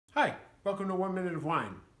Welcome to 1 Minute of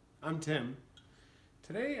Wine. I'm Tim.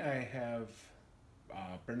 Today I have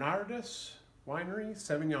Bernardus Winery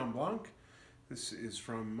Sauvignon Blanc. This is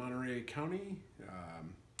from Monterey County,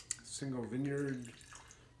 single vineyard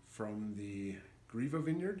from the Griva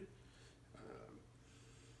Vineyard.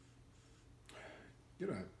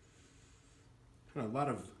 Get a lot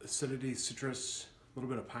of acidity, citrus, a little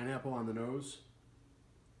bit of pineapple on the nose.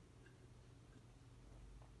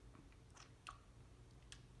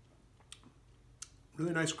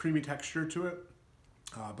 Really nice creamy texture to it,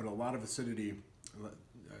 but a lot of acidity,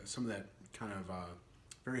 some of that kind of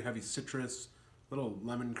very heavy citrus, little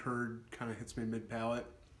lemon curd kind of hits me mid-palate,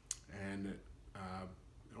 and it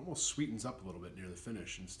almost sweetens up a little bit near the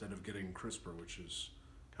finish instead of getting crisper, which is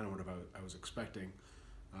kind of what I was expecting.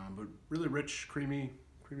 But really rich, creamy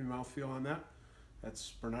mouthfeel on that.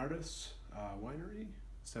 That's Bernardus Winery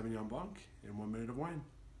Sauvignon Blanc in 1 Minute of Wine.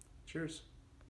 Cheers.